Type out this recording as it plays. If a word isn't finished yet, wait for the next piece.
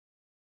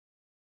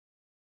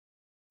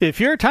If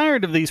you're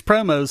tired of these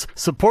promos,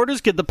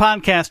 supporters get the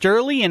podcast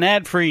early and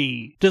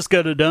ad-free. Just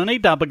go to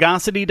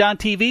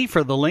donate.bogosity.tv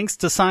for the links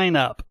to sign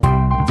up.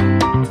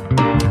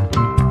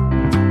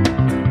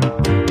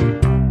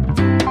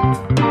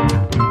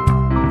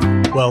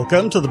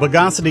 Welcome to the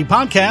Bogosity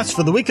Podcast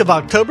for the week of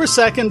October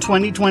 2nd,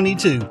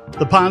 2022.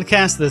 The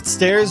podcast that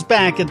stares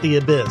back at the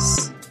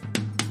abyss.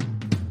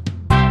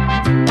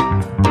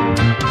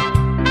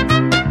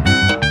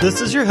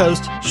 This is your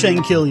host,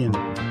 Shane Killian.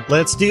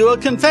 Let's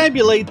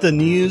confabulate the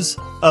news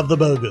of the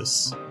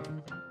bogus.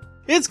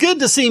 It's good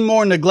to see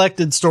more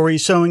neglected stories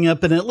showing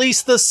up in at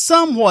least the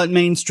somewhat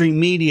mainstream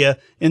media,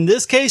 in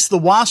this case the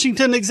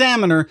Washington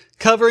Examiner,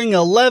 covering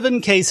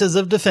 11 cases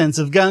of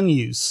defensive gun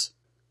use.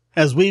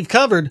 As we've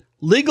covered,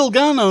 legal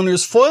gun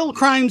owners foil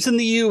crimes in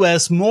the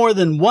U.S. more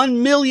than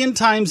 1 million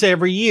times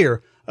every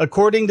year,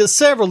 according to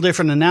several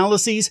different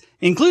analyses,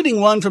 including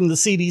one from the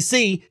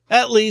CDC,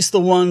 at least the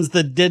ones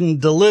that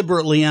didn't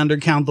deliberately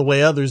undercount the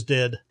way others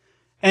did.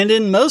 And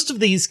in most of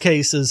these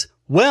cases,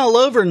 well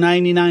over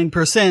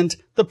 99%,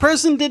 the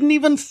person didn't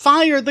even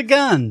fire the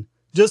gun.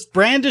 Just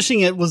brandishing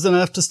it was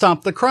enough to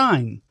stop the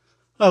crime.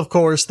 Of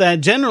course,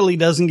 that generally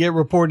doesn't get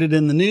reported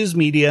in the news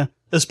media,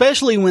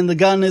 especially when the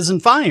gun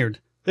isn't fired.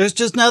 There's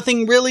just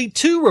nothing really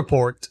to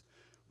report.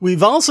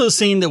 We've also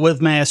seen that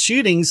with mass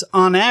shootings,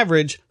 on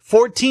average,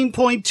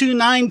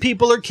 14.29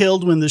 people are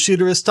killed when the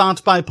shooter is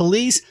stopped by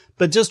police,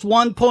 but just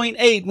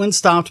 1.8 when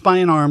stopped by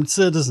an armed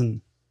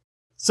citizen.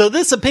 So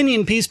this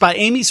opinion piece by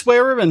Amy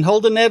Swearer and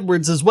Holden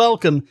Edwards is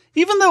welcome,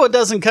 even though it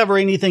doesn't cover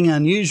anything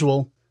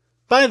unusual.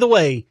 By the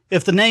way,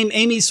 if the name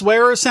Amy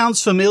Swearer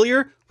sounds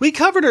familiar, we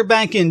covered her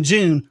back in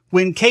June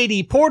when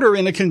Katie Porter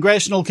in a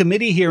congressional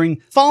committee hearing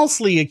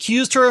falsely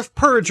accused her of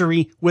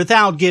perjury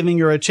without giving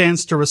her a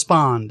chance to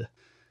respond.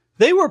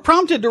 They were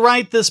prompted to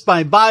write this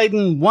by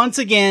Biden once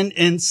again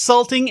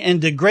insulting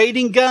and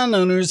degrading gun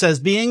owners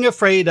as being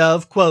afraid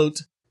of,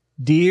 quote,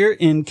 deer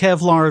in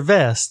Kevlar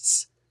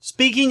vests.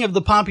 Speaking of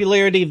the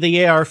popularity of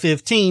the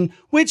AR-15,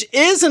 which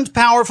isn't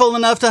powerful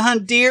enough to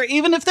hunt deer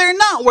even if they're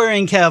not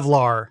wearing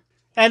Kevlar.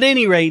 At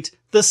any rate,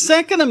 the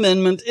Second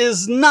Amendment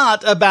is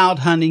not about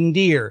hunting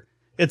deer.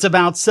 It's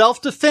about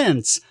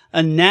self-defense,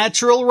 a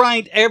natural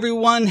right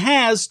everyone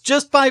has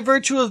just by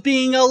virtue of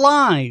being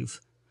alive.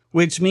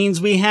 Which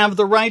means we have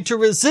the right to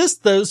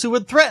resist those who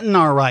would threaten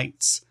our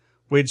rights.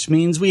 Which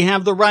means we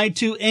have the right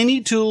to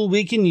any tool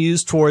we can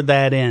use toward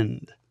that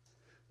end.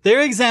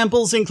 Their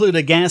examples include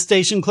a gas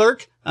station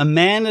clerk, a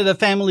man at a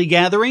family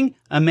gathering,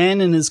 a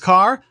man in his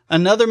car,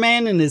 another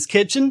man in his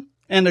kitchen,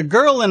 and a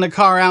girl in a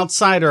car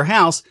outside her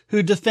house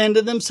who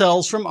defended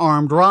themselves from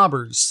armed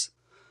robbers.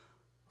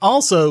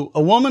 Also,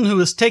 a woman who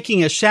was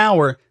taking a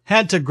shower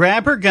had to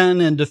grab her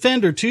gun and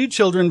defend her 2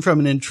 children from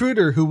an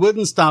intruder who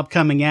wouldn't stop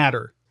coming at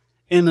her.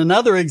 In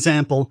another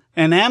example,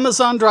 an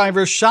Amazon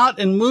driver shot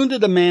and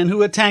wounded a man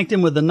who attacked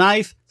him with a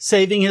knife,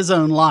 saving his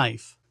own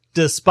life.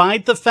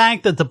 Despite the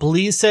fact that the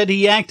police said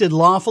he acted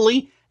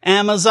lawfully,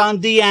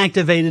 Amazon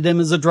deactivated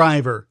him as a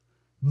driver.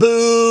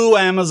 Boo,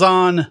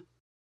 Amazon!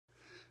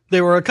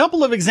 There were a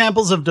couple of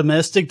examples of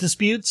domestic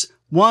disputes,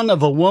 one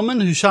of a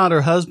woman who shot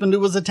her husband who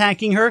was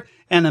attacking her,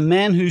 and a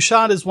man who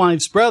shot his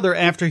wife's brother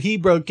after he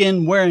broke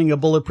in wearing a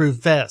bulletproof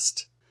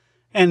vest.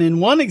 And in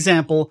one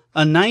example,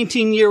 a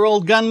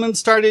 19-year-old gunman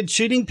started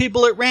shooting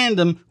people at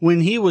random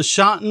when he was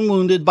shot and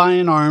wounded by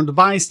an armed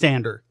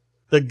bystander.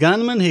 The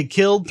gunman had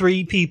killed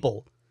 3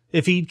 people.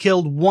 If he'd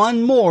killed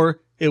 1 more,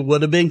 it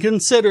would have been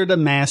considered a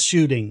mass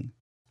shooting.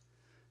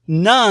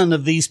 None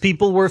of these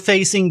people were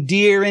facing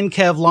deer in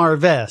Kevlar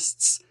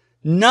vests.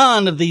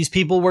 None of these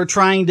people were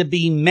trying to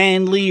be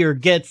manly or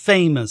get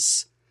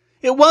famous.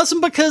 It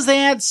wasn't because they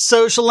had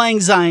social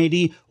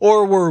anxiety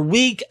or were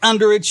weak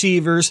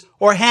underachievers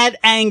or had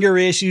anger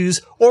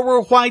issues or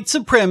were white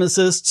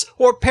supremacists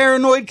or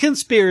paranoid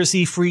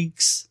conspiracy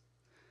freaks.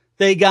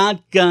 They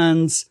got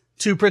guns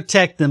to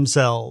protect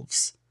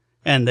themselves.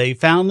 And they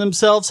found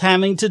themselves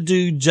having to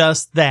do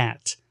just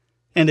that.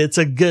 And it's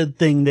a good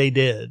thing they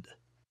did.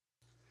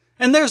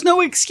 And there's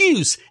no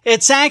excuse.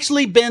 It's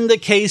actually been the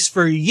case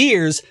for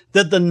years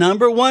that the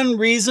number one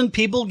reason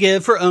people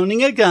give for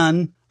owning a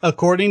gun,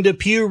 according to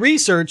Pew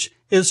Research,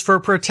 is for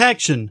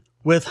protection,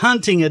 with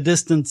hunting a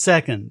distant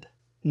second.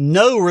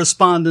 No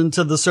respondent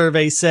to the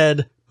survey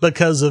said,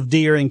 because of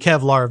deer in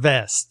Kevlar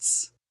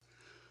vests.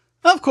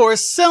 Of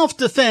course,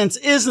 self-defense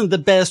isn't the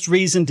best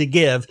reason to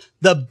give.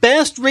 The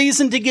best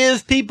reason to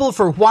give people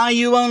for why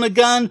you own a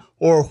gun,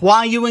 or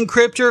why you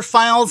encrypt your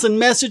files and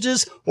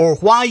messages, or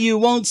why you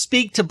won't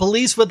speak to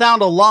police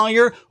without a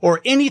lawyer, or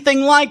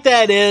anything like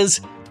that is,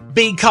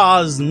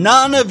 because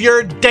none of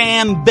your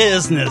damn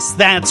business.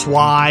 That's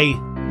why.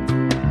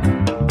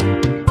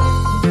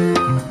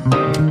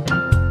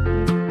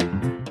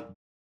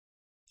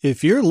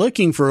 If you're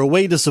looking for a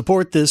way to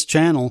support this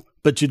channel,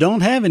 but you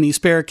don't have any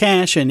spare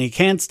cash and you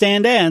can't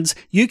stand ads,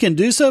 you can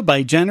do so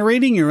by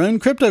generating your own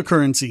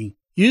cryptocurrency.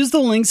 Use the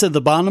links at the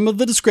bottom of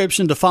the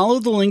description to follow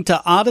the link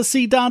to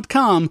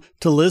Odyssey.com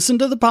to listen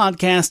to the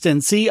podcast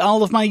and see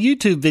all of my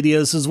YouTube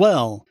videos as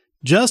well.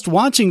 Just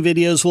watching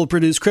videos will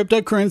produce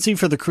cryptocurrency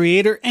for the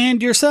creator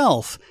and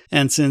yourself.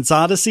 And since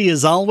Odysee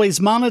is always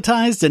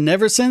monetized and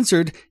never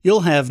censored,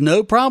 you'll have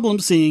no problem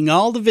seeing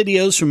all the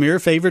videos from your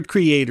favorite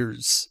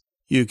creators.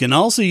 You can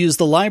also use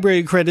the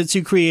library credits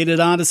you created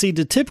Odysee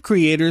to tip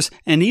creators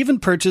and even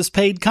purchase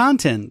paid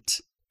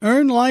content.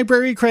 Earn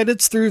library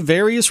credits through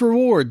various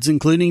rewards,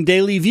 including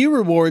daily view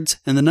rewards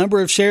and the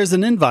number of shares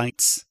and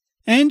invites.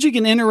 And you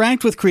can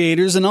interact with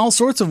creators in all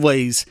sorts of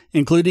ways,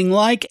 including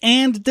like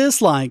and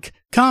dislike,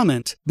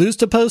 comment,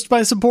 boost a post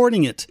by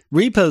supporting it,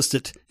 repost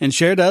it, and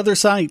share to other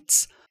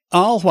sites,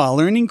 all while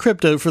earning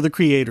crypto for the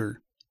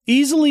creator.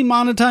 Easily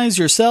monetize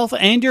yourself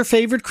and your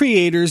favorite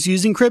creators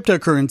using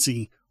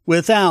cryptocurrency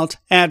without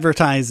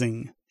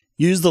advertising.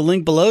 Use the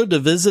link below to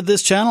visit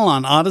this channel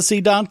on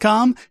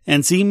Odysee.com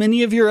and see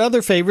many of your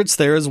other favorites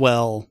there as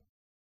well.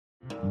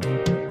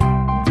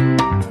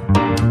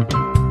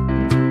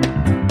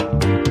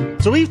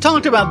 So we've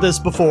talked about this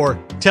before.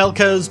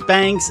 Telcos,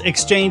 banks,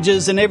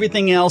 exchanges, and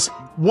everything else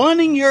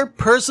wanting your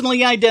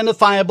personally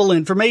identifiable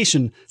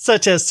information,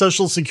 such as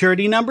social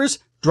security numbers,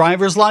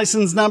 driver's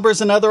license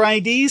numbers and other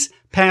IDs,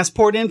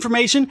 passport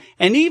information,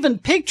 and even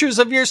pictures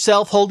of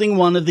yourself holding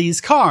one of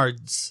these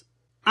cards.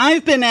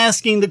 I've been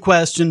asking the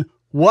question,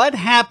 what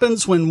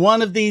happens when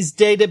one of these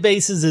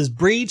databases is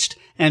breached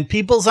and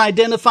people's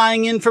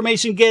identifying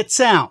information gets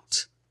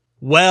out?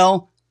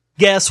 Well,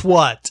 guess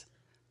what?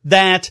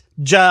 That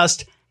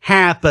just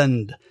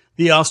happened.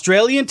 The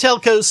Australian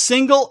telco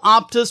Single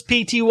Optus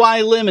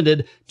Pty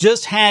Limited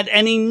just had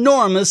an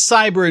enormous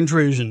cyber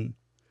intrusion.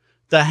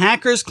 The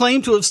hackers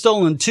claim to have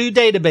stolen 2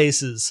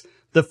 databases.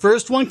 The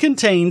first one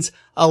contains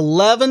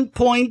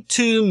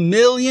 11.2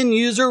 million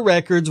user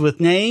records with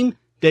name,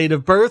 date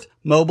of birth,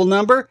 mobile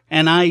number,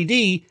 and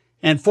ID,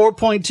 and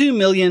 4.2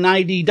 million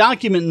ID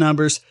document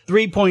numbers,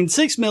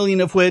 3.6 million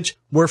of which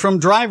were from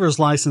driver's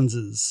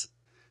licenses.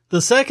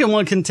 The second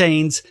one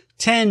contains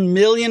 10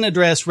 million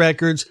address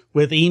records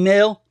with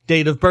email,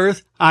 date of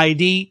birth,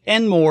 ID,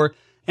 and more,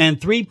 and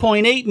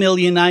 3.8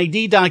 million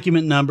ID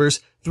document numbers,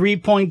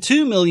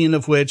 3.2 million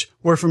of which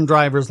were from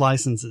driver's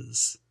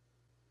licenses.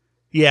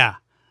 Yeah,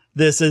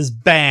 this is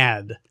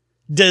bad.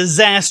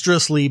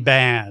 Disastrously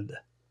bad.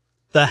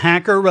 The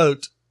hacker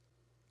wrote,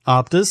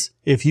 Optus,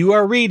 if you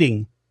are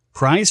reading,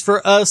 price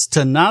for us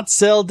to not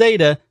sell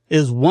data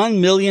is $1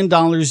 million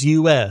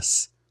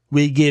US.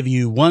 We give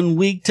you 1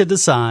 week to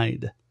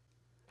decide.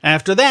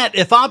 After that,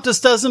 if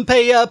Optus doesn't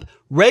pay up,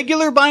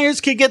 regular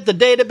buyers could get the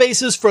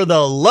databases for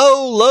the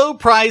low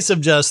price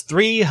of just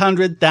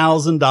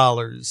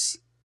 $300,000.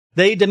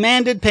 They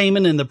demanded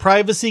payment in the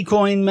privacy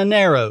coin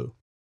Monero.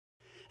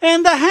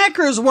 And the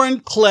hackers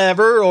weren't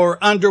clever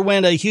or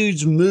underwent a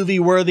huge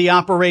movie-worthy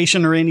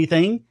operation or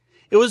anything.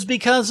 It was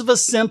because of a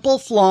simple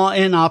flaw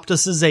in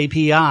Optus's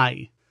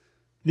API.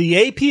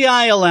 The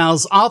API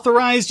allows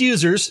authorized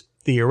users,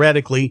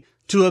 theoretically,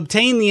 to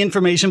obtain the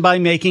information by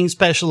making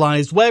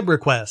specialized web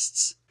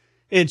requests.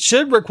 It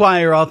should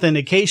require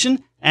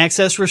authentication,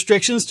 access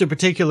restrictions to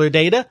particular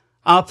data,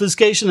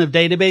 obfuscation of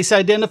database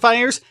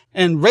identifiers,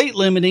 and rate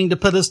limiting to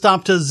put a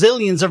stop to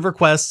zillions of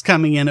requests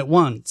coming in at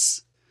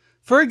once.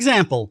 For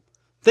example,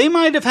 they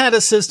might have had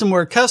a system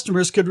where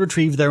customers could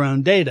retrieve their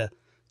own data.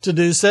 To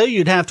do so,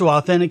 you'd have to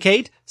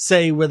authenticate,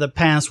 say with a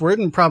password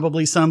and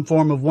probably some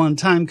form of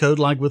one-time code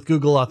like with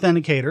Google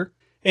Authenticator,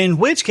 in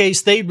which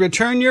case they'd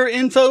return your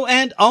info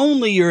and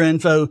only your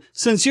info,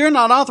 since you're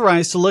not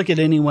authorized to look at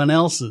anyone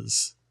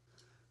else's.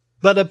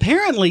 But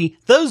apparently,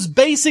 those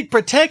basic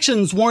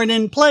protections weren't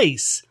in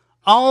place.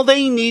 All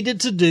they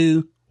needed to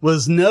do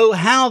was know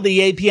how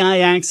the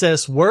API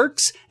access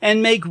works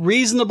and make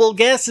reasonable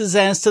guesses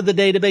as to the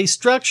database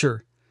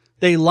structure.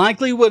 They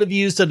likely would have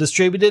used a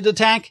distributed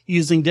attack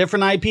using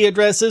different IP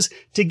addresses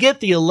to get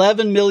the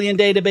 11 million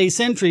database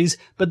entries,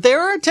 but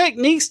there are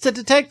techniques to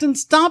detect and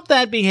stop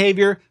that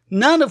behavior,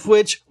 none of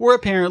which were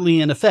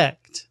apparently in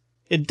effect.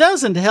 It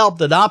doesn't help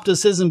that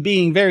Optus isn't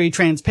being very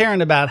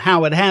transparent about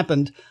how it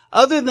happened,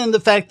 other than the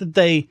fact that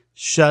they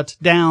shut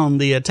down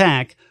the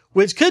attack,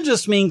 which could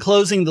just mean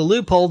closing the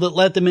loophole that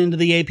let them into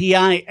the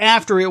API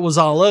after it was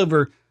all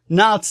over,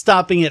 not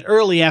stopping it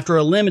early after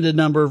a limited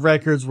number of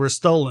records were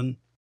stolen.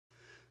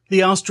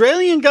 The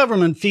Australian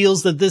government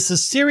feels that this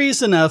is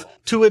serious enough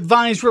to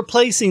advise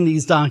replacing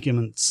these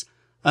documents.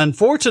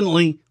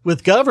 Unfortunately,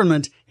 with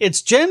government,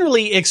 it's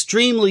generally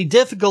extremely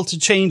difficult to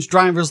change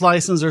driver's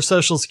license or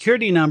social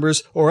security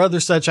numbers or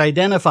other such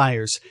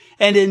identifiers,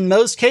 and in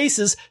most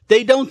cases,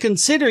 they don't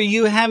consider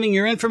you having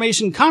your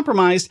information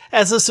compromised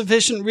as a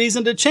sufficient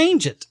reason to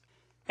change it.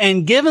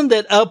 And given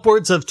that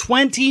upwards of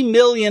 20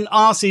 million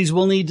Aussies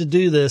will need to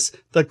do this,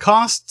 the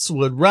costs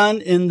would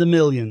run in the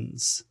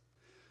millions.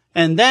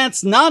 And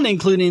that's not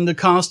including the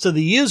cost to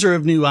the user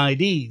of new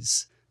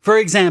IDs. For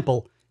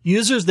example,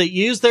 users that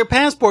use their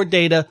passport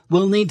data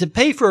will need to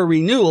pay for a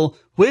renewal,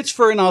 which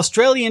for an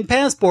Australian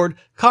passport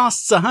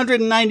costs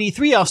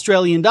 193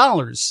 Australian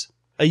dollars.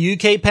 A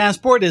UK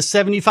passport is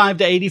 75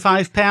 to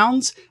 85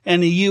 pounds,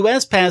 and a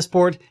US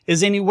passport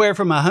is anywhere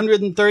from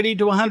 $130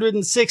 to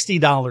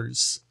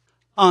 $160.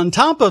 On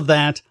top of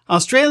that,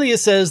 Australia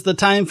says the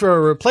time for a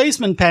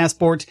replacement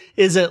passport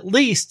is at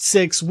least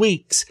 6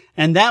 weeks,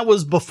 and that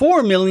was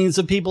before millions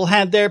of people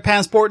had their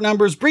passport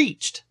numbers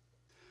breached.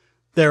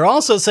 They're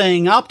also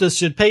saying Optus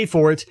should pay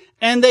for it,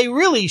 and they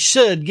really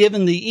should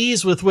given the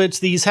ease with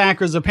which these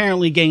hackers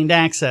apparently gained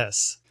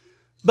access.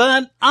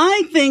 But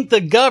I think the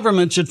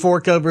government should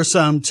fork over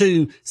some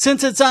too,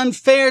 since it's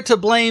unfair to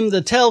blame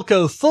the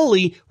telco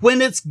fully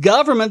when it's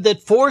government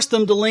that forced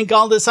them to link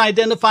all this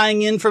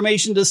identifying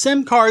information to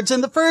SIM cards in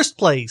the first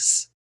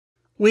place.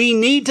 We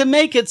need to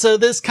make it so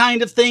this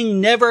kind of thing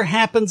never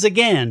happens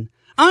again.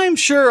 I'm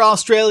sure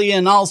Australia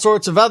and all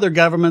sorts of other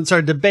governments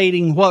are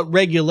debating what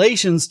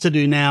regulations to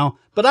do now,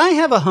 but I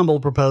have a humble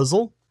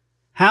proposal.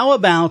 How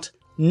about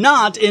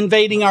not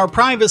invading our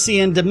privacy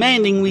and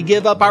demanding we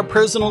give up our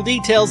personal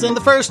details in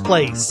the first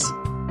place?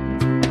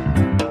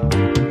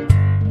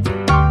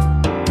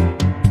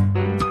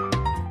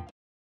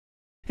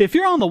 If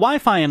you're on the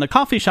Wi-Fi in a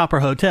coffee shop or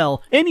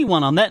hotel,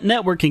 anyone on that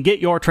network can get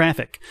your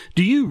traffic.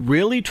 Do you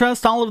really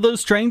trust all of those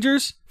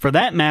strangers? For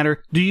that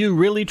matter, do you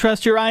really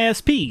trust your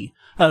ISP?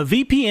 A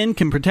VPN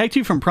can protect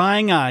you from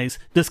prying eyes,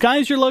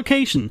 disguise your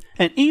location,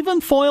 and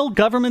even foil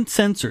government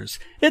censors.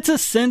 It's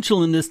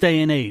essential in this day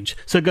and age,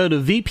 so go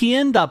to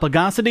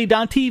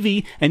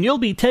vpn.bogosity.tv and you'll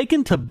be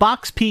taken to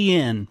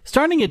BoxPN.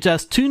 Starting at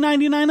just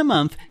 $2.99 a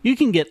month, you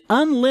can get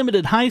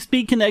unlimited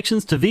high-speed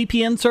connections to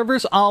VPN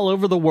servers all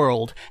over the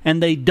world,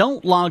 and they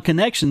don't log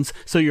connections,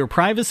 so your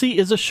privacy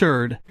is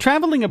assured.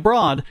 Traveling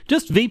abroad,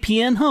 just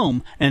VPN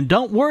home, and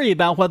don't worry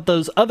about what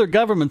those other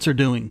governments are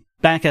doing.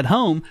 Back at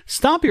home,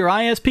 stop your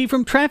ISP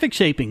from traffic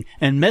shaping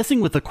and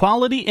messing with the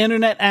quality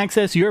internet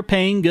access you're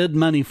paying good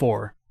money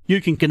for.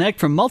 You can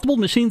connect from multiple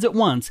machines at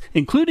once,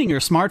 including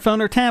your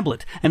smartphone or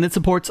tablet, and it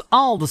supports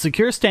all the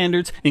secure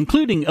standards,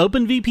 including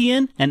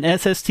OpenVPN and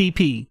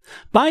SSTP.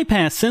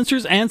 Bypass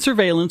censors and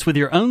surveillance with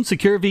your own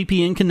secure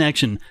VPN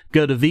connection.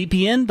 Go to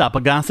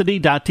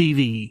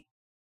vpn.bogosity.tv.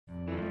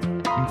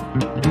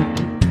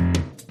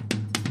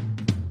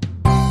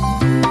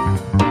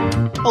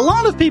 A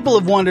lot of people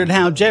have wondered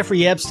how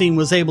Jeffrey Epstein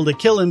was able to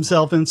kill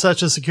himself in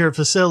such a secure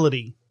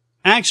facility.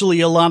 Actually,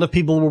 a lot of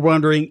people were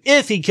wondering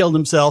if he killed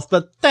himself,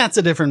 but that's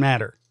a different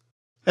matter.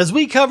 As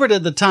we covered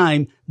at the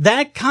time,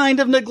 that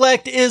kind of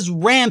neglect is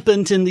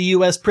rampant in the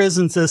U.S.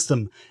 prison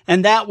system,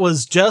 and that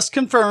was just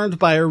confirmed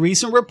by a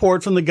recent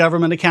report from the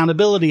Government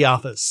Accountability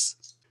Office.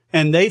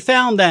 And they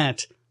found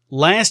that,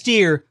 last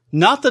year,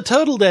 not the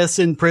total deaths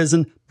in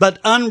prison, but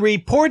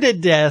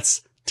unreported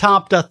deaths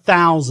topped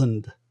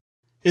 1,000.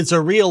 It's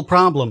a real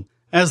problem.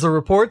 As the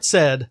report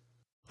said,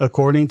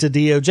 according to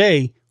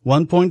DOJ,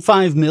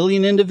 1.5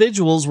 million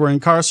individuals were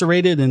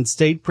incarcerated in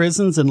state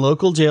prisons and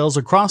local jails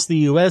across the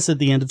U.S. at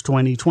the end of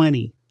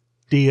 2020.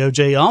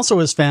 DOJ also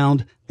has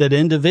found that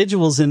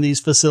individuals in these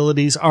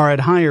facilities are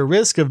at higher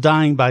risk of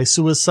dying by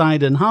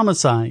suicide and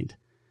homicide.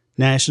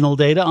 National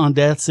data on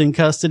deaths in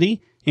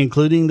custody,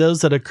 including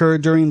those that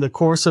occurred during the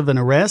course of an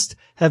arrest,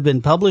 have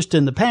been published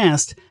in the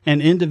past,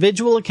 and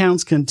individual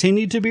accounts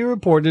continue to be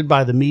reported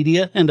by the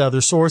media and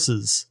other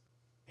sources.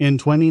 In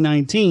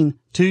 2019,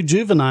 2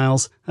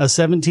 juveniles, a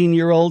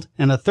 17-year-old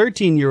and a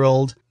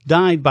 13-year-old,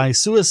 died by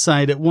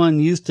suicide at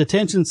one youth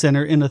detention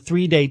center in a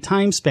 3-day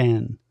time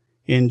span.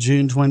 In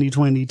June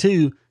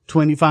 2022,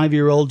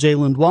 25-year-old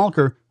Jayland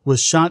Walker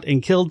was shot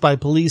and killed by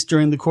police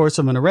during the course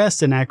of an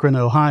arrest in Akron,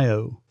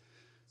 Ohio.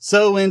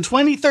 So in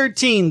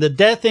 2013, the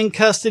Death in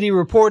Custody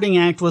Reporting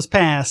Act was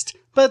passed,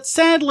 but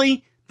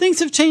sadly, things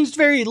have changed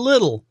very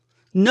little.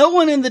 No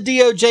one in the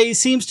DOJ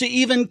seems to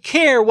even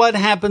care what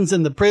happens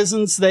in the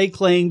prisons they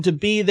claim to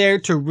be there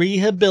to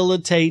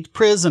rehabilitate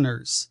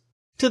prisoners,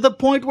 to the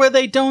point where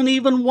they don't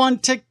even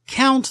want to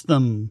count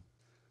them.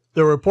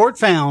 The report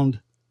found,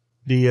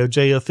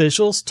 DOJ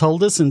officials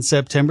told us in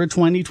September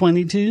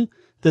 2022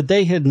 that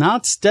they had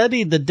not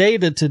studied the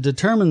data to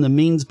determine the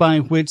means by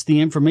which the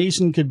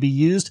information could be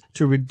used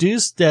to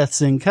reduce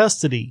deaths in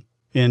custody,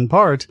 in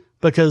part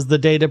because the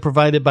data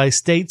provided by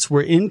states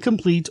were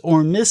incomplete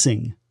or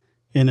missing.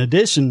 In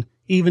addition,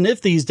 even if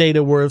these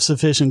data were of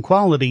sufficient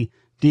quality,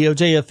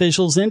 DOJ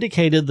officials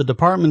indicated the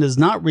department is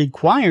not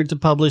required to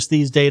publish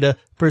these data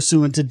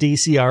pursuant to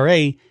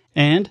DCRA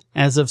and,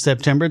 as of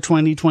September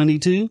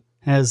 2022,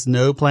 has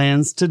no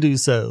plans to do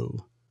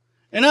so.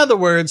 In other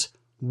words,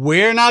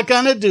 we're not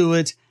gonna do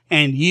it,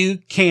 and you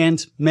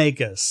can't make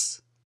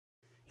us.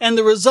 And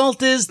the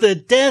result is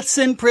that deaths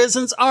in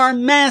prisons are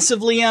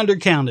massively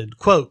undercounted.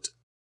 Quote,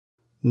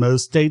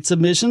 most state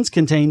submissions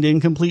contained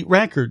incomplete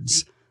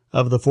records.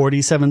 Of the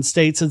 47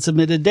 states that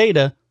submitted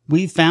data,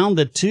 we found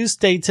that 2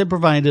 states had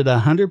provided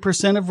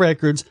 100% of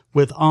records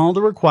with all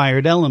the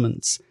required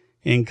elements.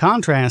 In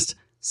contrast,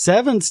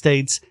 7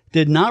 states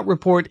did not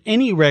report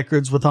any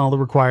records with all the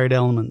required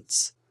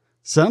elements.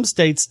 Some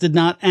states did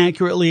not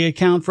accurately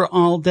account for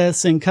all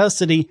deaths in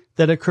custody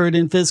that occurred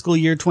in fiscal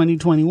year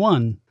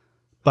 2021.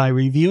 By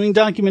reviewing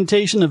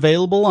documentation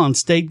available on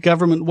state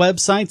government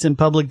websites and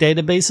public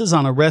databases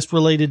on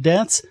arrest-related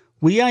deaths,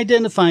 we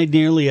identified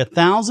nearly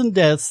 1,000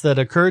 deaths that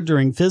occurred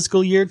during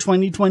fiscal year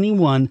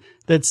 2021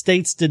 that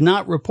states did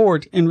not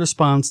report in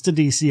response to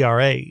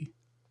DCRA.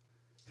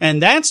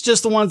 And that's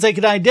just the ones they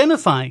could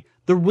identify.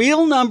 The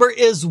real number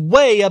is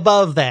way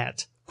above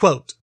that.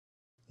 Quote,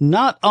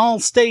 not all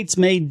states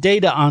made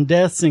data on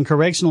deaths in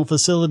correctional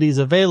facilities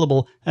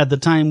available at the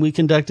time we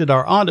conducted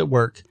our audit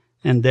work,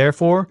 and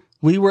therefore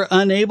we were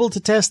unable to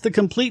test the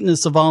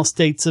completeness of all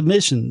state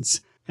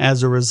submissions.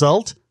 As a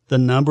result, the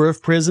number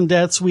of prison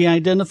deaths we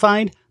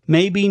identified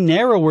may be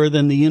narrower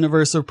than the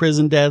universe of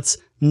prison deaths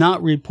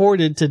not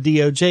reported to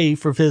DOJ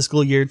for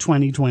fiscal year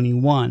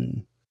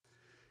 2021.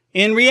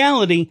 In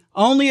reality,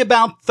 only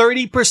about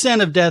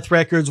 30% of death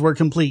records were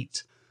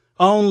complete.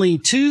 Only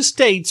 2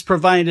 states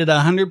provided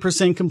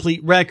 100%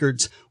 complete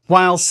records,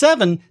 while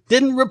 7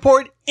 didn't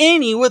report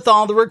any with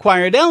all the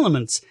required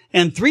elements,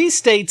 and 3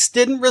 states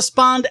didn't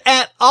respond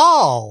at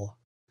all.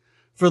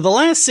 For the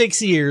last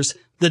 6 years,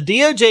 the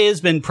DOJ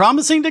has been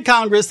promising to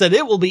Congress that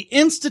it will be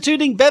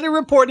instituting better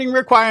reporting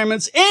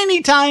requirements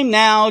anytime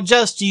now,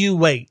 just you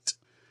wait.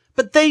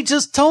 But they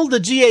just told the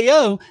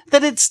GAO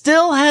that it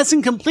still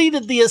hasn't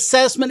completed the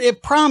assessment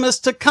it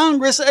promised to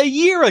Congress a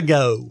year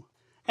ago.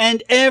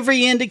 And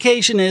every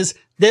indication is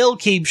they'll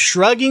keep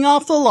shrugging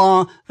off the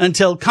law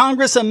until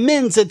Congress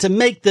amends it to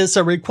make this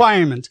a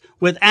requirement,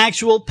 with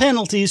actual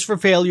penalties for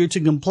failure to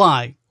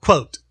comply.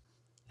 Quote,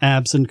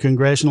 absent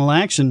congressional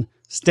action,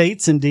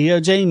 states and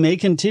DOJ may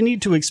continue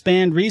to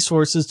expand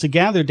resources to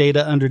gather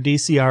data under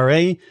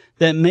DCRA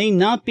that may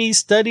not be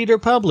studied or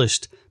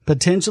published,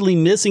 potentially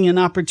missing an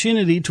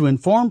opportunity to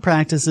inform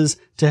practices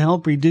to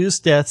help reduce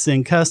deaths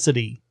in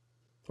custody.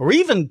 Or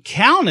even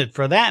counted,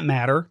 for that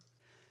matter.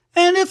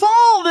 And if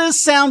all this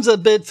sounds a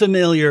bit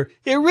familiar,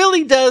 it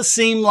really does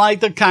seem like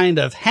the kind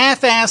of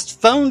half-assed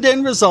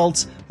phoned-in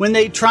results when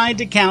they tried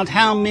to count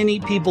how many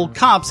people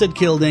cops had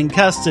killed in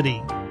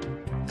custody.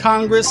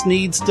 Congress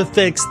needs to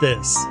fix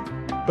this.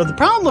 But the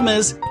problem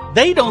is,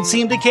 they don't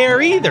seem to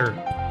care either.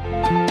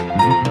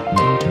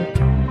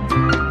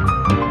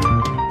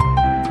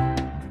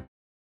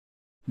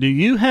 Do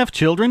you have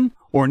children,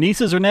 or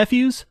nieces or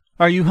nephews?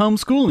 Are you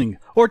homeschooling,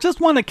 or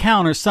just want to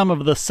counter some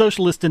of the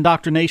socialist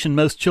indoctrination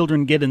most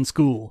children get in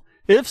school?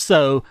 If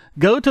so,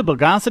 go to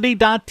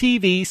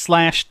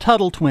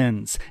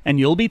bogosity.tv/TuttleTwins, and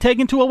you'll be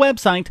taken to a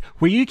website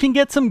where you can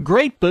get some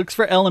great books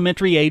for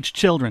elementary-aged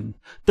children.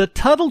 The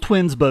Tuttle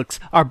Twins books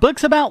are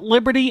books about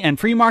liberty and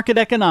free market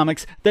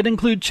economics that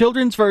include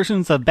children's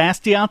versions of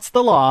Bastiat's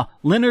The Law,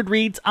 Leonard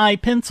Read's I,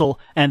 Pencil,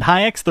 and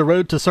Hayek's The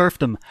Road to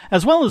Serfdom,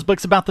 as well as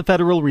books about the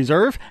Federal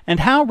Reserve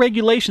and how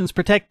regulations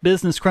protect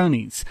business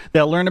cronies.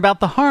 They'll learn about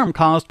the harm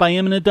caused by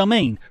eminent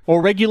domain,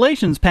 or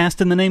regulations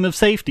passed in the name of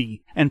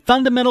safety, and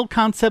fundamental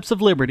concepts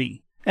of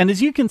liberty. And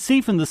as you can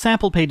see from the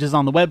sample pages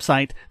on the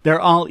website,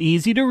 they're all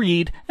easy to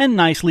read and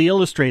nicely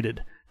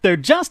illustrated. They're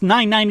just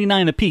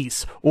 $9.99 a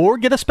piece, or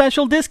get a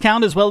special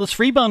discount as well as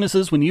free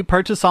bonuses when you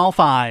purchase all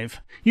 5.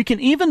 You can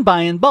even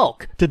buy in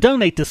bulk to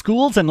donate to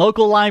schools and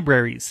local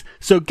libraries.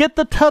 So get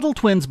the Tuttle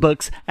Twins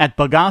books at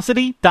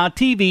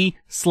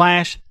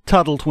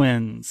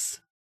bogosity.tv/TuttleTwins.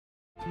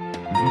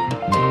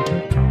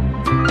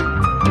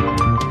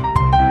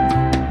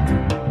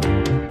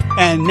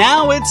 And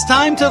now it's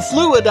time to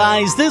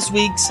fluidize this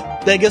week's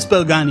biggest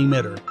bogon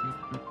emitter.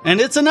 And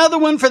it's another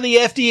one for the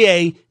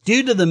FDA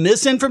due to the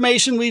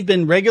misinformation we've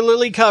been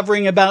regularly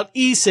covering about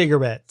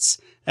e-cigarettes.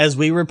 As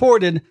we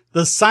reported,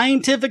 the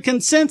scientific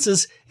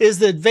consensus is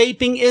that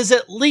vaping is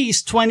at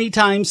least 20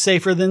 times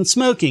safer than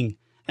smoking,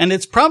 and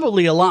it's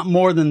probably a lot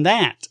more than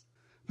that.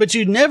 But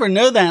you'd never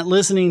know that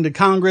listening to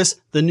Congress,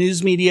 the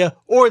news media,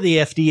 or the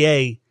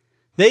FDA.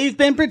 They've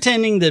been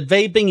pretending that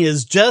vaping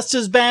is just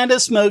as bad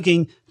as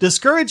smoking,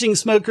 discouraging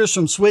smokers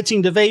from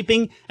switching to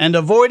vaping, and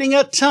avoiding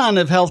a ton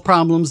of health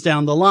problems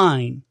down the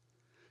line.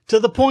 To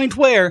the point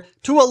where,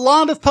 to a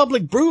lot of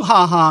public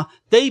brouhaha,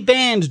 they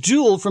banned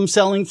Juul from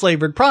selling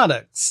flavored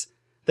products.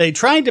 They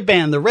tried to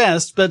ban the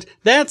rest, but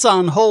that's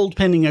on hold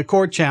pending a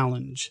court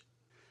challenge.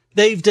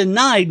 They've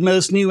denied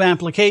most new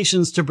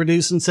applications to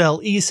produce and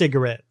sell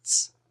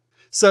e-cigarettes.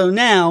 So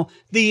now,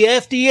 the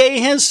FDA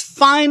has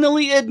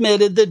finally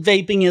admitted that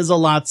vaping is a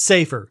lot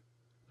safer,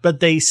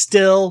 but they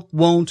still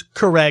won't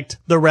correct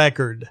the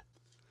record.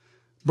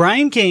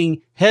 Brian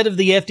King, head of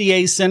the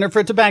FDA's Center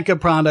for Tobacco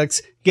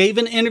Products, gave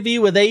an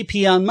interview with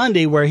AP on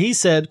Monday where he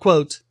said,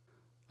 quote,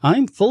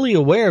 I'm fully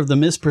aware of the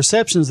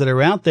misperceptions that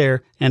are out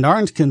there and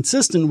aren't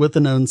consistent with the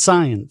known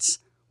science.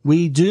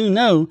 We do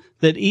know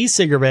that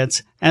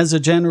e-cigarettes, as a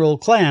general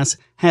class,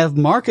 have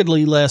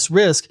markedly less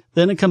risk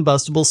than a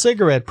combustible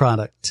cigarette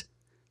product.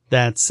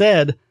 That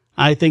said,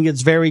 I think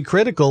it's very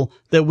critical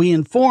that we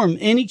inform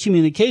any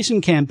communication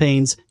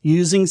campaigns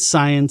using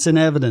science and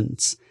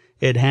evidence.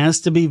 It has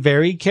to be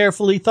very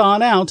carefully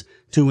thought out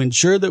to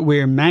ensure that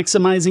we're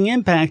maximizing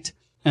impact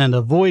and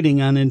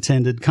avoiding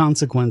unintended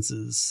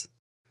consequences.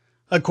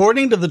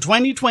 According to the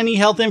 2020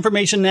 Health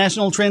Information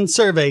National Trends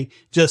Survey,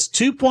 just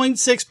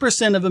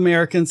 2.6% of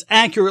Americans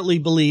accurately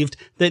believed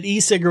that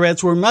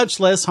e-cigarettes were much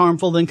less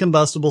harmful than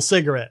combustible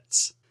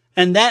cigarettes.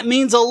 and that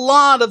means a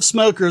lot of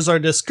smokers are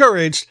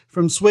discouraged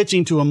from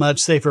switching to a much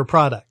safer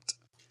product.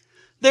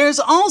 There's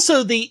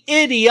also the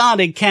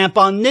idiotic cap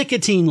on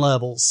nicotine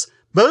levels,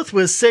 both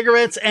with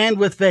cigarettes and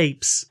with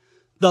vapes.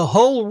 The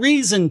whole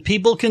reason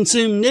people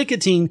consume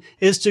nicotine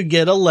is to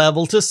get a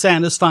level to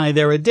satisfy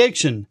their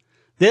addiction.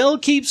 They'll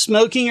keep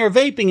smoking or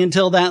vaping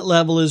until that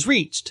level is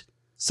reached.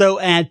 So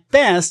at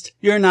best,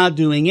 you're not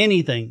doing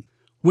anything.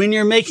 When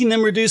you're making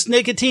them reduce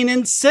nicotine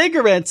in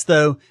cigarettes,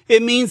 though,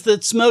 it means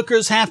that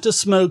smokers have to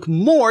smoke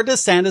more to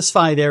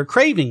satisfy their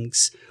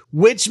cravings,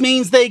 which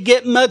means they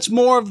get much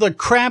more of the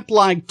crap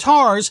like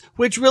tars,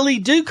 which really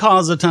do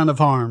cause a ton of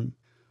harm.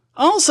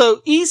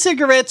 Also,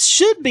 e-cigarettes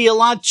should be a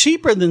lot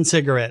cheaper than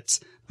cigarettes,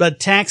 but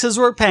taxes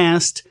were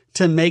passed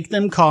to make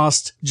them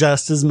cost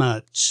just as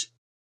much.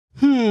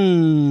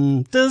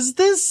 Does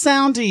this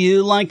sound to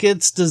you like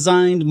it's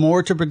designed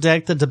more to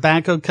protect the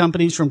tobacco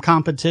companies from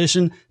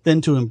competition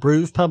than to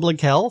improve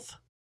public health?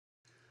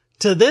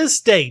 To this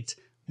date,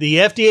 the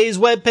FDA's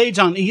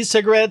webpage on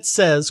e-cigarettes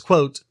says,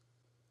 quote,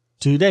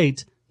 "To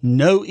date,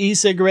 no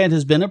e-cigarette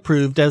has been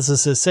approved as a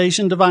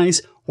cessation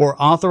device or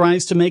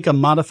authorized to make a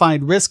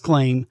modified risk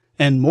claim,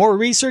 and more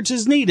research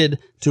is needed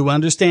to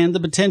understand the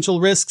potential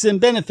risks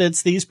and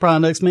benefits these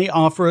products may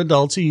offer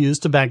adults who use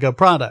tobacco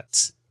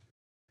products."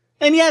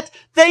 And yet,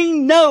 they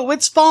know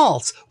it's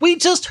false. We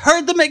just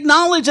heard them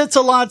acknowledge it's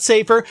a lot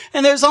safer,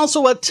 and there's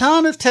also a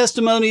ton of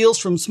testimonials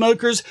from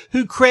smokers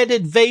who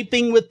credit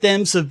vaping with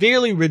them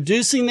severely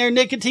reducing their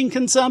nicotine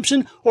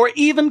consumption or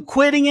even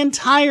quitting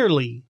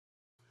entirely.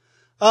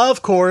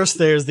 Of course,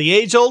 there's the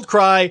age-old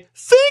cry,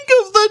 "Think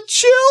of the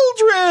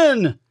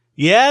children!"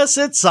 Yes,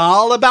 it's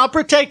all about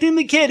protecting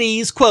the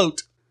kiddies.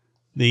 Quote,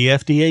 "The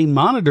FDA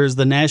monitors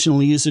the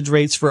national usage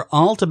rates for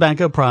all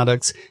tobacco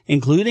products,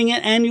 including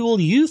an annual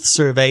youth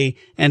survey,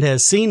 and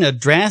has seen a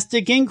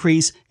drastic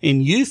increase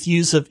in youth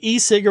use of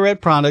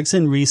e-cigarette products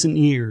in recent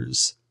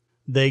years."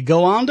 They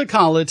go on to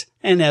call it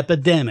an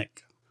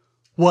epidemic.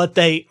 What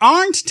they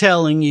aren't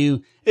telling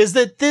you is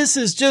that this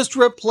is just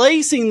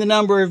replacing the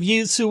number of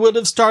youths who would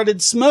have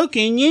started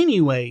smoking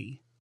anyway.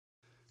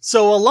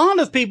 So a lot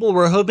of people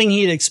were hoping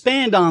he'd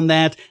expand on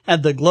that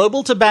at the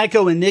Global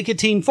Tobacco and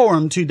Nicotine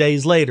Forum 2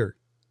 days later.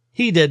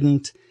 He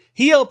didn't.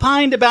 He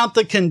opined about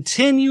the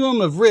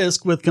continuum of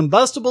risk with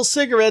combustible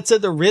cigarettes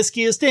at the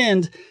riskiest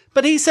end,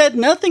 but he said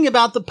nothing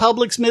about the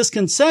public's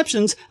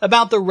misconceptions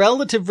about the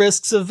relative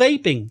risks of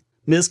vaping,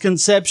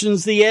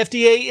 misconceptions the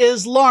FDA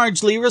is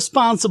largely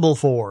responsible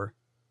for.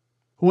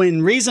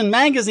 When Reason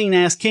Magazine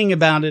asked King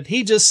about it,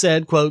 he just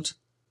said, quote,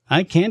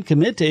 "I can't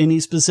commit to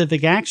any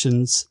specific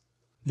actions."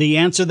 The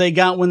answer they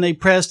got when they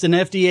pressed an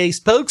FDA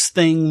spokes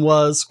thing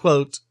was,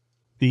 quote,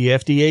 "The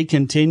FDA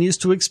continues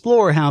to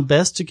explore how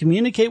best to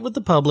communicate with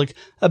the public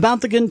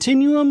about the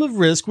continuum of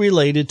risk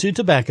related to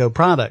tobacco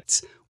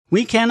products.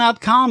 We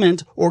cannot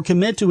comment or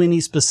commit to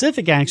any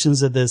specific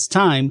actions at this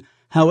time.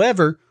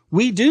 However,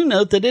 we do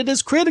note that it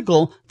is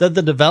critical that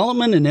the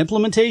development and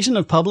implementation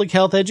of public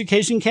health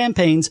education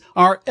campaigns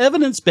are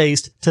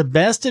evidence-based to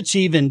best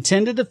achieve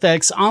intended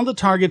effects on the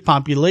target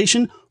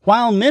population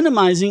while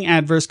minimizing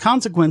adverse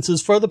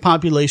consequences for the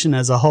population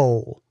as a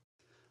whole."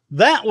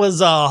 That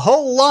was a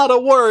whole lot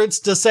of words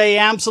to say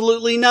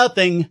absolutely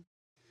nothing.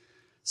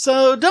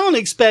 So don't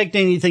expect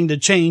anything to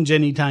change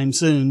anytime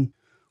soon.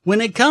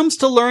 When it comes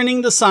to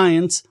learning the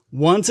science,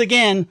 once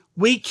again,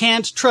 we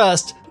can't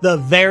trust the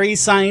very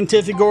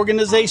scientific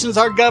organizations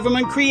our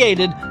government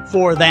created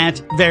for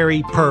that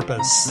very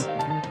purpose.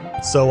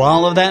 So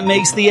all of that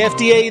makes the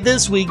FDA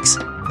this week's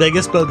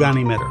biggest bogon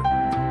emitter.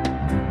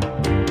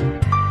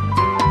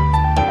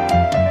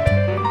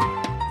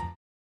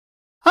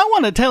 I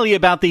want to tell you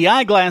about the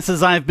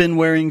eyeglasses I've been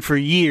wearing for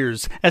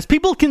years. As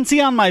people can see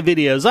on my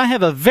videos, I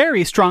have a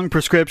very strong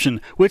prescription,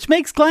 which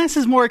makes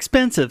glasses more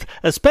expensive,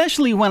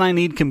 especially when I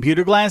need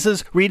computer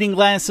glasses, reading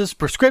glasses,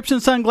 prescription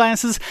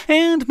sunglasses,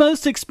 and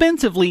most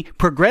expensively,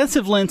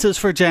 progressive lenses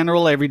for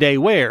general everyday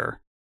wear.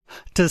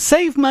 To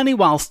save money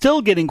while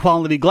still getting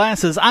quality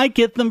glasses, I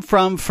get them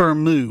from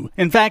Firmoo.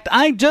 In fact,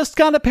 I just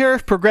got a pair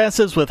of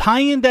progressives with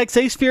high-index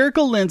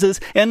aspherical lenses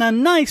and a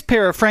nice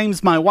pair of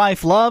frames my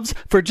wife loves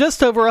for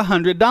just over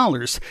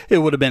 $100. It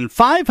would have been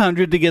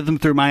 $500 to get them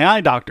through my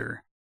eye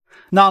doctor.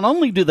 Not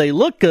only do they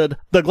look good,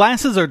 the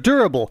glasses are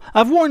durable.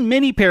 I've worn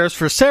many pairs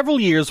for several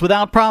years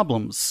without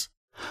problems.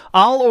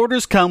 All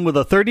orders come with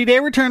a 30-day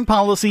return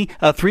policy,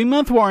 a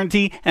 3-month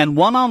warranty, and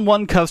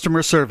one-on-one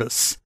customer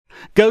service.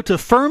 Go to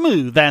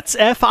Firmoo, that's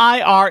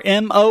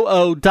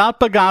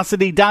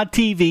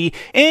FIRMOO.Bogosity.tv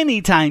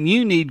anytime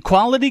you need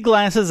quality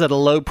glasses at a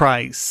low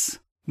price.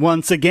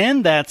 Once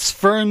again, that's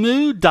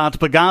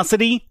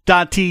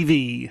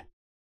Firmoo.Bogosity.tv.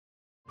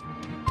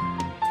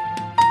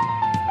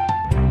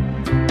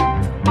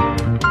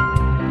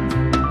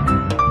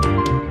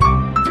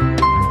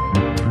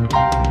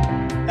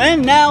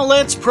 And now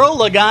let's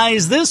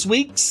prologize this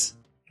week's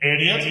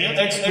Idiot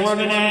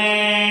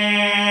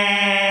Extraordinaire.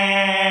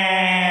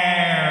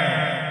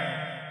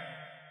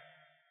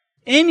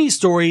 Any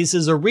Stories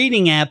is a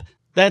reading app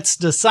that's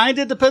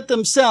decided to put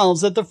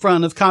themselves at the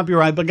front of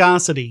copyright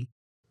Bogosity.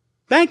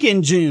 Back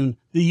in June,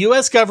 the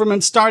U.S.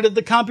 government started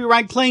the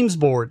Copyright Claims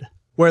Board,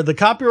 where the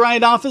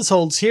Copyright Office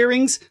holds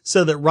hearings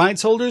so that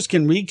rights holders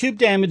can recoup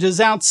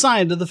damages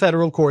outside of the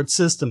federal court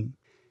system.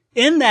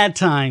 In that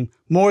time,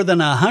 more than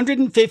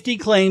 150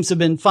 claims have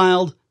been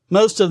filed,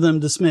 most of them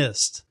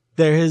dismissed.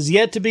 There has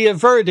yet to be a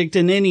verdict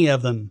in any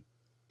of them.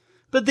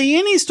 But the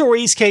Any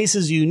Stories case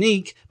is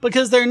unique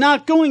because they're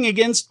not going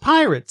against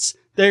pirates.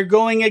 They're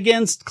going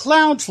against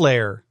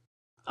Cloudflare.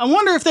 I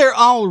wonder if they're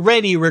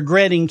already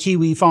regretting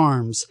Kiwi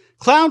Farms.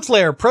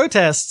 Cloudflare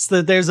protests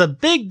that there's a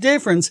big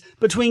difference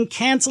between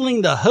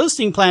canceling the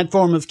hosting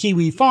platform of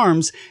Kiwi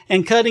Farms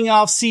and cutting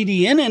off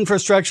CDN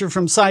infrastructure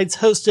from sites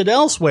hosted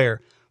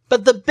elsewhere.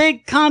 But the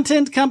big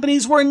content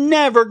companies were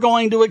never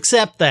going to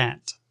accept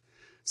that.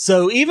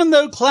 So even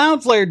though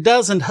Cloudflare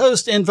doesn't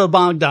host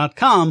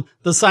Infobog.com,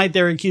 the site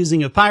they're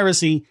accusing of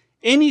piracy,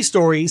 Any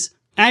Stories,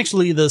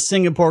 actually the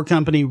Singapore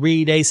company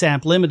Read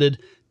ASAP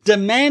Limited,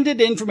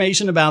 demanded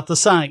information about the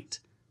site.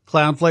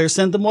 Cloudflare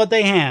sent them what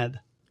they had.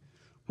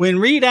 When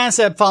Read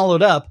ASAP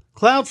followed up,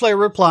 Cloudflare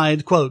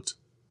replied, quote,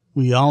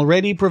 "We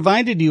already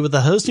provided you with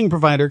the hosting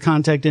provider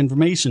contact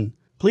information.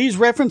 Please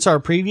reference our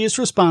previous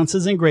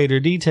responses in greater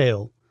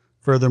detail.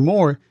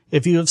 Furthermore,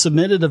 if you have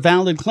submitted a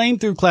valid claim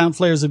through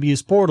Cloudflare's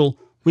abuse portal,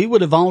 we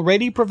would have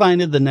already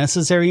provided the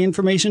necessary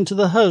information to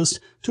the host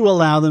to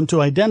allow them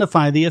to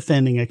identify the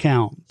offending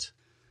account."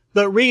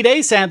 But Read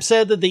ASAP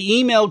said that the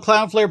email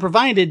Cloudflare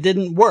provided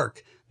didn't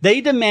work. They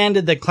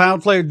demanded that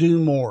Cloudflare do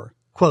more.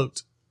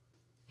 Quote,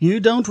 "You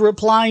don't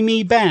reply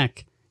me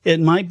back. It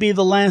might be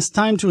the last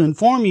time to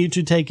inform you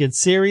to take it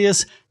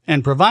serious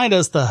and provide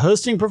us the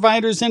hosting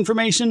provider's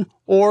information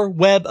or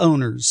web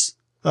owners."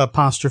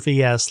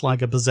 Apostrophe S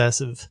like a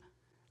possessive.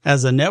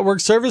 "As a network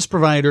service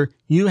provider,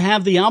 you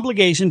have the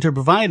obligation to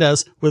provide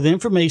us with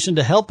information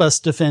to help us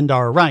defend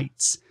our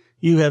rights.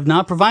 You have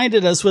not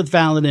provided us with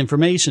valid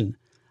information.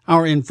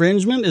 Our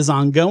infringement is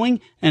ongoing,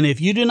 and if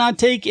you do not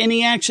take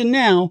any action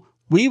now,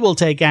 we will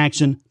take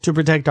action to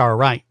protect our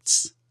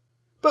rights."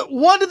 But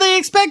what do they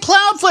expect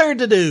Cloudflare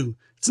to do?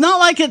 It's not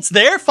like it's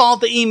their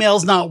fault the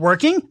email's not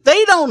working.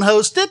 They don't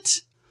host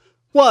it.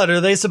 What, are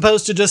they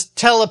supposed to just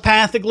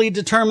telepathically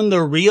determine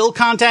the real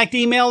contact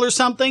email or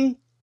something?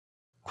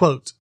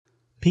 Quote,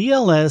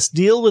 "PLS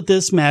deal with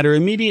this matter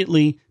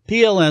immediately.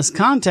 PLS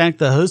contact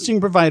the hosting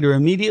provider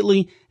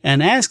immediately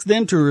and ask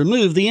them to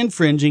remove the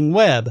infringing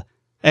web. !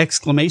 Space, !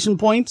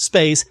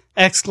 Space, !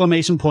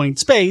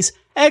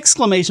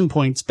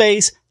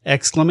 Space, !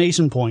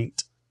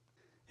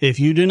 If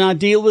you do not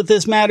deal with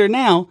this matter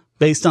now,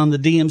 based on the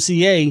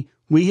DMCA,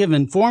 we have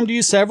informed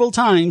you several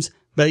times,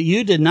 but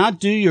you did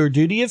not do your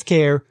duty of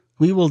care.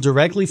 We will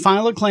directly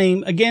file a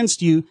claim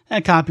against you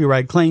at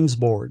Copyright Claims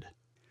Board."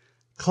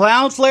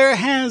 Cloudflare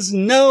has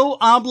no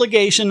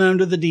obligation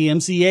under the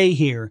DMCA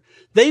here.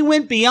 They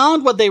went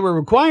beyond what they were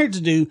required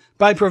to do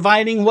by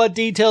providing what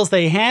details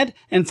they had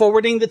and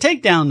forwarding the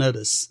takedown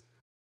notice.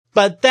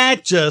 But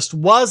that just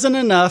wasn't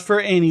enough for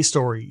Any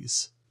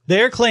Stories.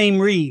 Their claim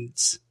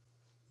reads,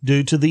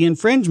 "Due to the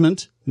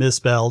infringement,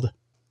 misspelled,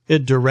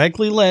 it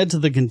directly led to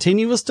the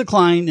continuous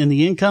decline in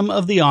the income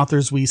of the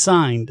authors we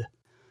signed.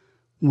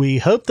 We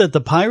hope that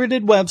the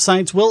pirated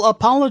websites will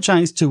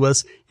apologize to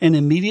us and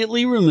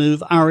immediately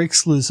remove our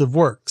exclusive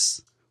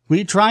works.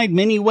 We tried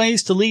many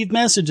ways to leave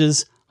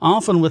messages,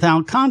 often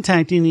without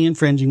contacting the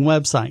infringing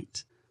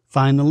website.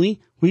 Finally,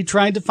 we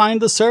tried to find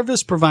the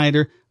service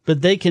provider,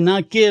 but they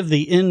cannot give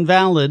the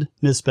invalid,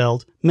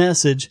 misspelled,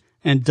 message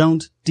and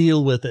don't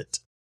deal with it."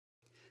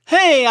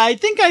 Hey, I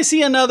think I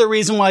see another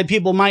reason why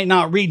people might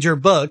not read your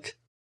book.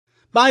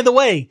 By the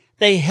way,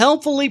 they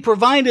helpfully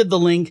provided the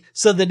link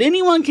so that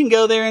anyone can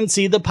go there and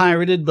see the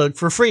pirated book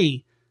for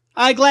free.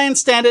 I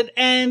glanced at it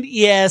and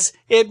yes,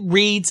 it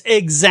reads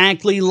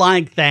exactly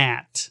like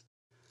that.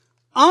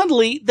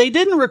 Oddly, they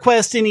didn't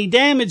request any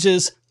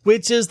damages,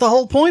 which is the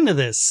whole point of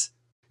this.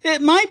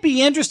 It might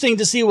be interesting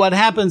to see what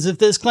happens if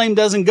this claim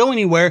doesn't go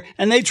anywhere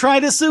and they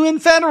try to sue in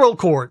federal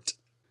court.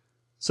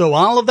 So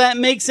all of that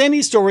makes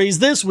Any Stories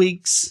this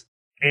week's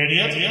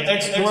Idiot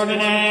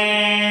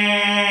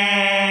Extraordinaire.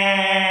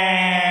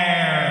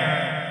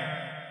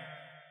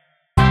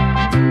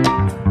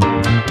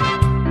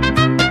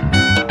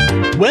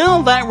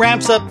 Well, that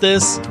wraps up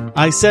this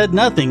I Said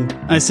Nothing.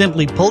 I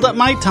simply pulled up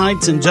my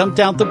tights and jumped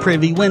out the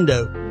privy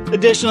window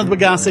edition of the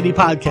Bogosity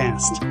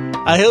podcast.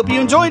 I hope you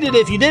enjoyed it.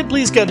 If you did,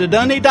 please go to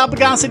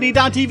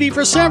donate.bogosity.tv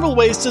for several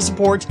ways to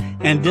support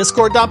and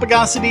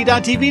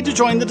discord.bogosity.tv to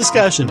join the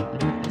discussion.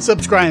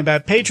 Subscribe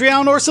at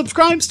Patreon or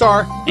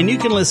Subscribestar, and you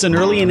can listen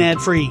early and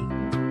ad-free.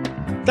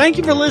 Thank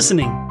you for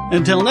listening.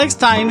 Until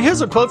next time,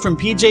 here's a quote from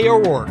PJ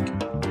O'Rourke.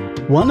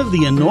 "One of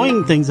the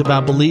annoying things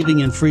about believing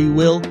in free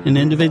will and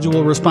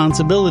individual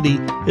responsibility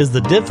is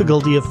the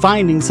difficulty of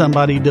finding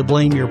somebody to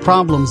blame your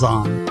problems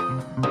on."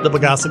 The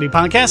Bogosity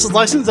podcast is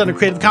licensed under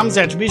Creative Commons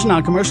Attribution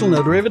Non-Commercial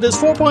No Derivatives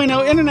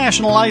 4.0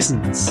 International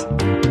License.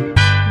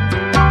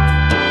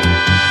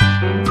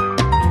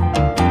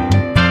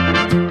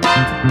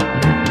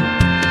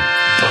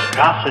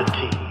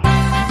 Bogosity.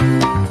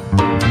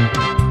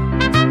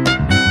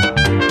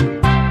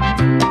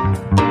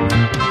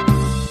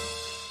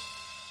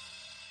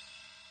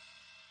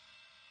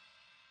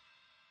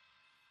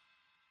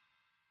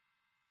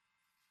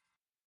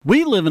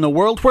 We live in a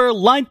world where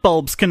light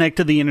bulbs connect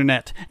to the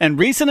internet, and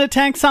recent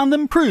attacks on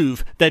them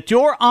prove that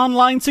your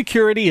online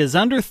security is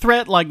under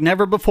threat like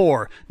never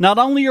before. Not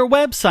only your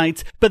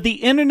websites, but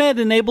the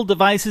internet-enabled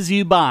devices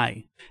you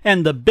buy.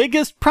 And the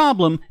biggest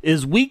problem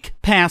is weak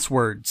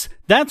passwords.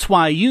 That's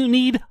why you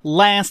need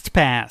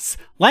LastPass.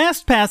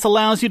 LastPass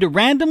allows you to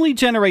randomly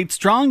generate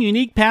strong,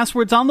 unique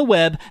passwords on the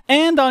web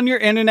and on your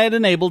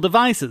internet-enabled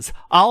devices,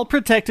 all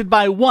protected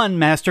by one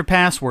master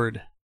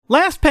password.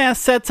 LastPass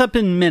sets up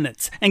in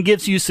minutes and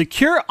gives you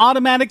secure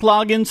automatic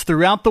logins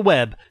throughout the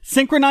web,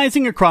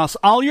 synchronizing across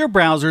all your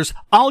browsers,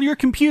 all your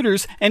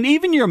computers, and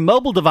even your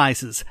mobile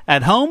devices,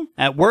 at home,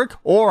 at work,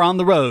 or on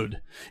the road.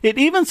 It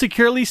even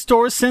securely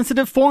stores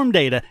sensitive form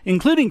data,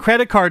 including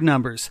credit card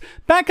numbers,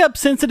 backup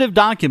sensitive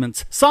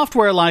documents,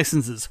 software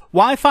licenses,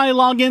 Wi-Fi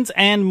logins,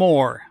 and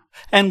more.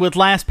 And with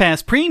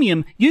LastPass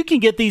Premium, you can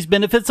get these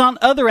benefits on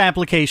other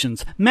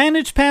applications,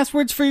 manage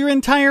passwords for your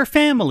entire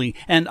family,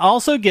 and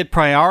also get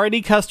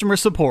priority customer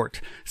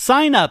support.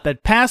 Sign up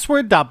at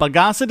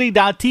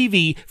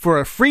password.bogosity.tv for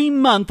a free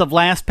month of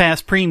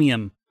LastPass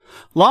Premium.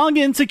 Log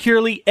in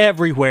securely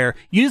everywhere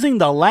using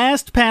the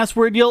last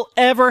password you'll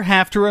ever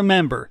have to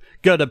remember.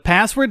 Go to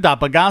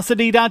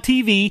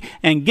password.bogosity.tv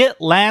and get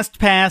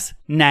LastPass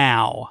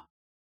now.